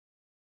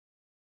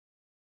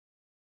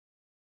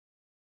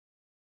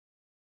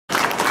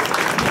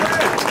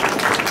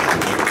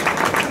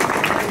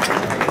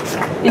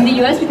In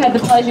the US, we've had the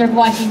pleasure of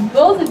watching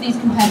both of these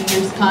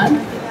competitors come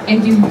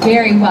and do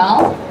very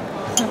well.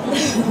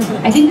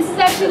 I think this is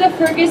actually the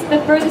furthest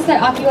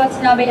that Aki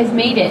Watanabe has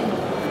made it.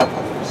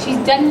 She's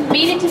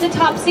made it to the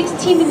top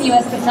 16 in the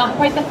US, but not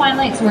quite the final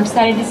 8, so we're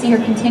excited to see her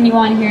continue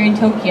on here in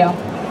Tokyo.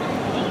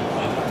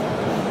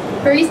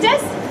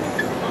 Baristas,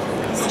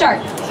 start.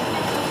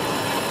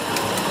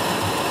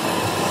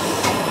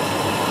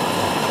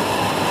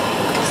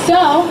 So,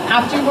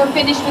 after we're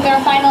finished with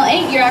our final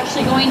 8, you're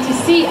actually going to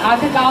see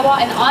Akagawa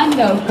and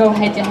Ando go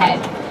head-to-head.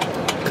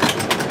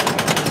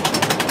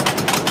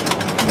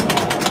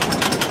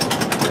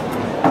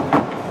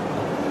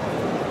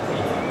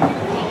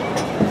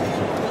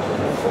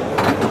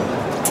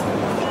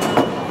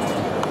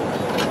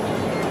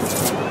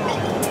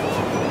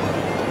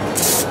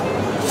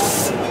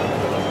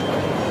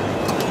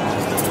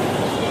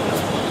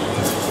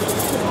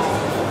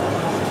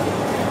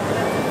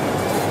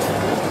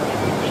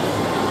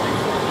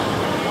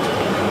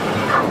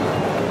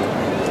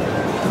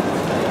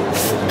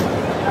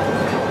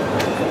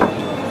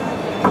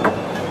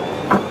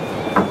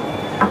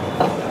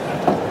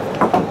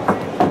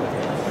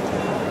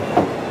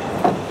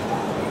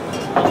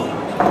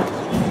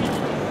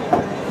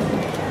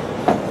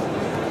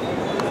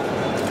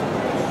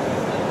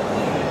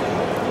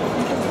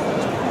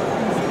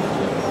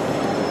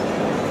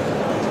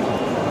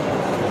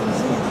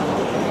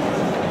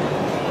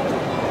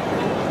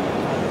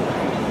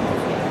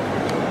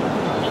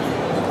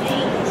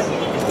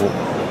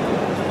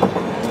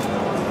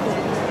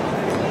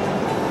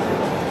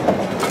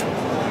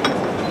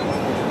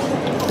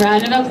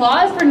 Round of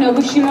applause for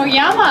Nobu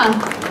Shimoyama.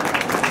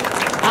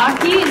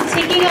 Aki is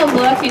taking a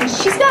look, and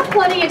she's got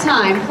plenty of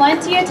time,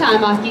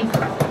 Aki.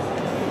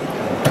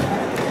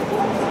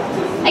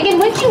 Again,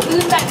 once you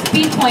lose that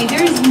speed point,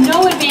 there is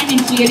no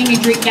advantage to getting a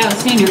drink out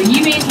sooner.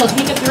 You may as well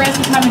take up the rest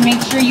of the time and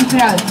make sure you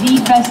put out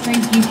the best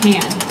drink you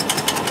can.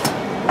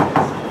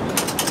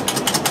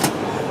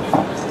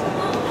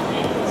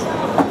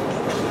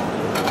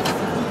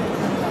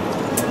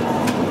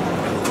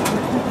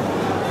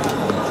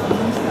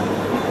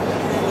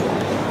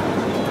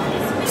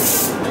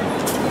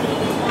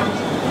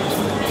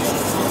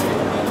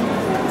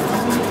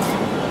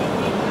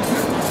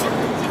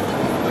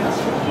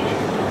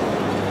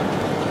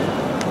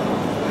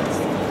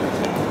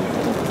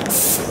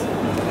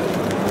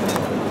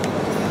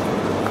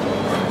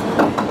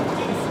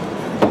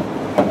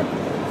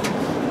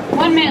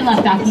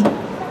 Left, Aki.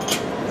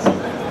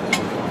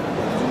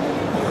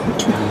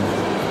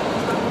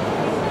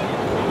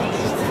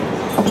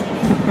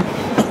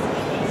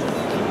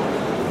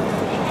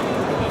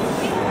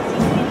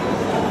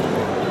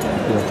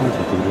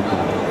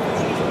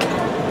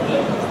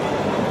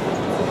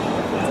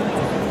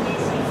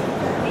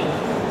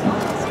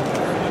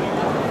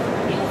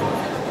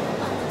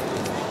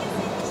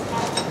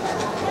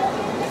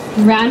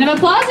 Round of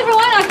applause,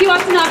 everyone. Aki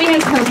Watanabe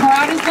has her car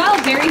out as well.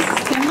 Very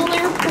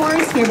similar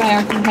course here by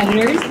our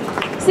competitors.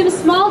 Some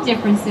small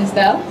differences,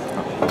 though.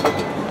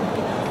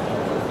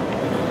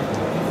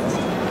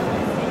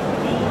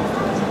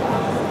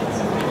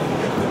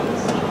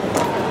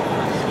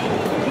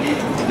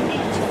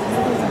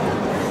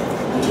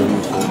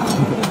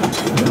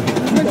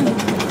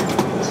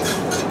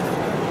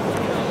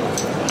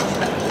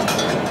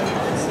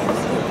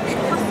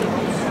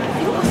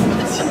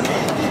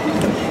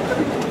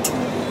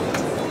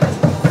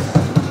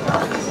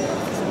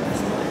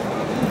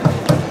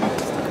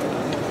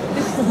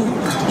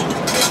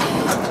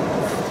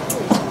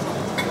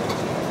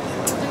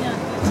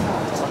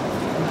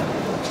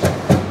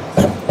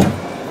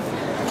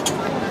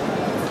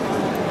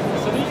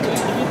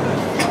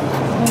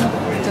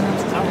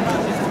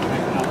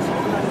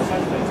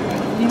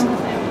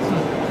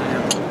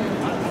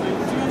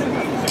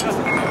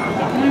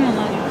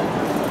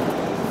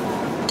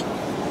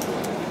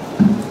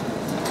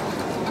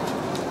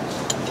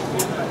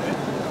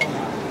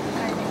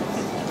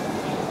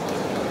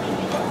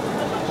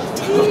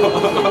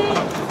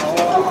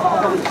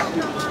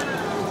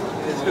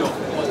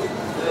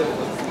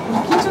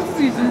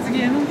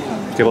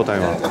手応えは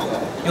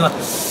良かった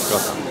です。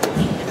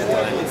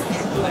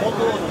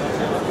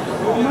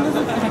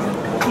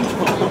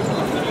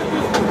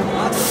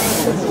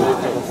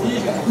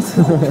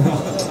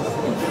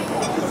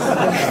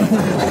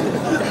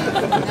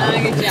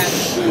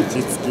落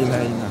ち着きな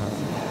いな。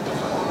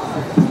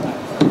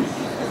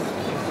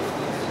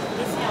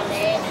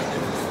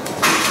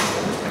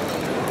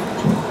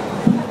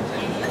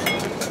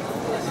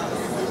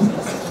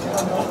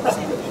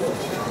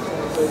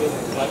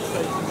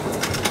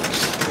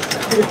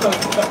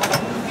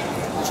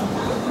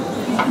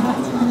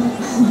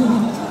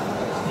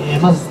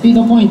まずスピー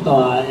ドポイント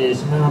は下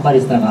山バ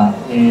リスタが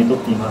取っ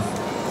ています。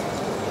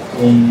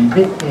で、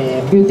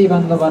ビューティーバ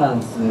ンドバラ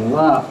ンス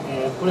は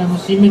これも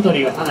シンメトリ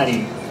ーがかな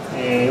り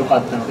良か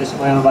ったので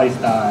下山バリス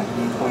タに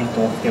ポイン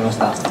トをつけまし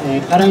た。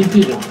カラーインフ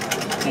ュージョ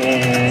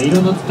ン、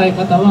色の使い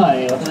方は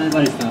渡辺バ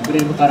リスタのフレ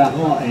ームカラー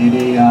の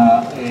レイヤ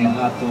ー、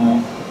ハー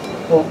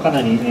トをか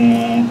なり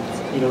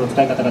色の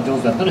使い方が上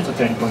手だったのでそ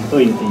ちらにポイント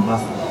を入れていま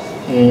す。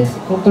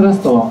コントラ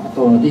スト、あ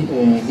と、芸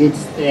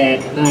術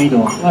難易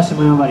度は下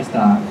山バリス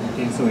タに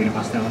点数を入れ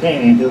ましたので、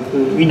ウ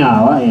ィナ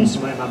ーは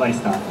下山バリ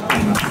スタにな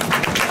ります。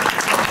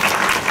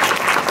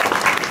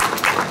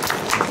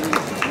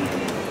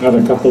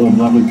Another couple of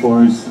lovely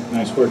pours,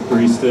 nice work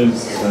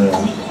baristas.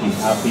 Be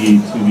happy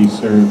to be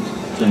served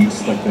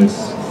drinks like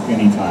this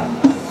anytime.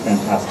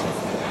 Fantastic.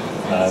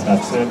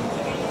 That's it.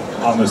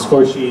 On the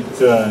score sheet,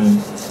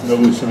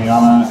 Nobu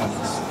Shimiyama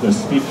at the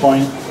speed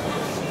point.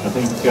 I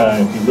think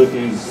if you look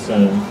at his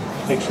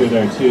picture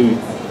there too,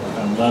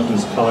 I love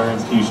his color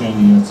infusion.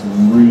 You have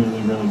some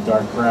really, really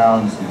dark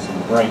browns and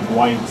some bright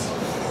whites.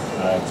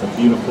 It's a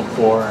beautiful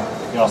pour.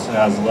 He also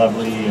has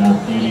lovely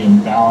beauty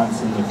and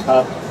balance in the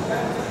cup.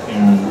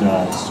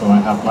 And so I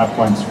have my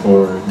points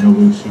for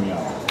Nobu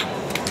Shimiyama.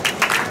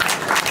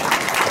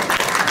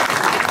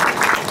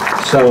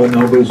 So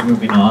Nobu's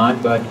moving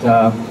on, but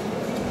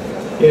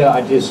yeah,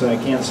 I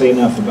can't say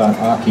enough about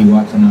Aki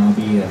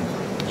Watanabe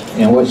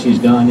and what she's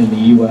done in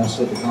the U.S.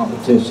 at the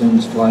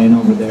competitions, flying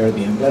over there,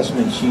 the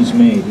investment she's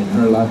made in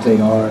her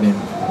latte art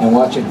and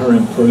watching her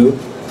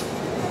improve.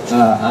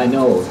 I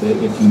know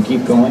that if you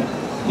keep going,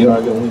 you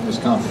are going to win this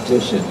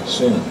competition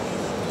soon.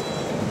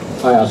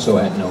 I also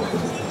had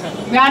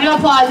Nobu. Round of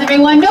applause,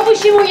 everyone. Nobu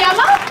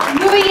Shimiyama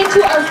moving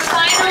into our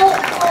final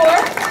four.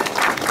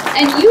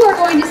 And you are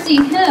going to see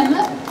him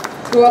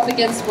go up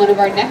against one of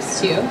our next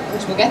two,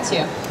 which we'll get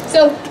to.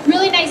 So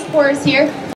really nice pours here.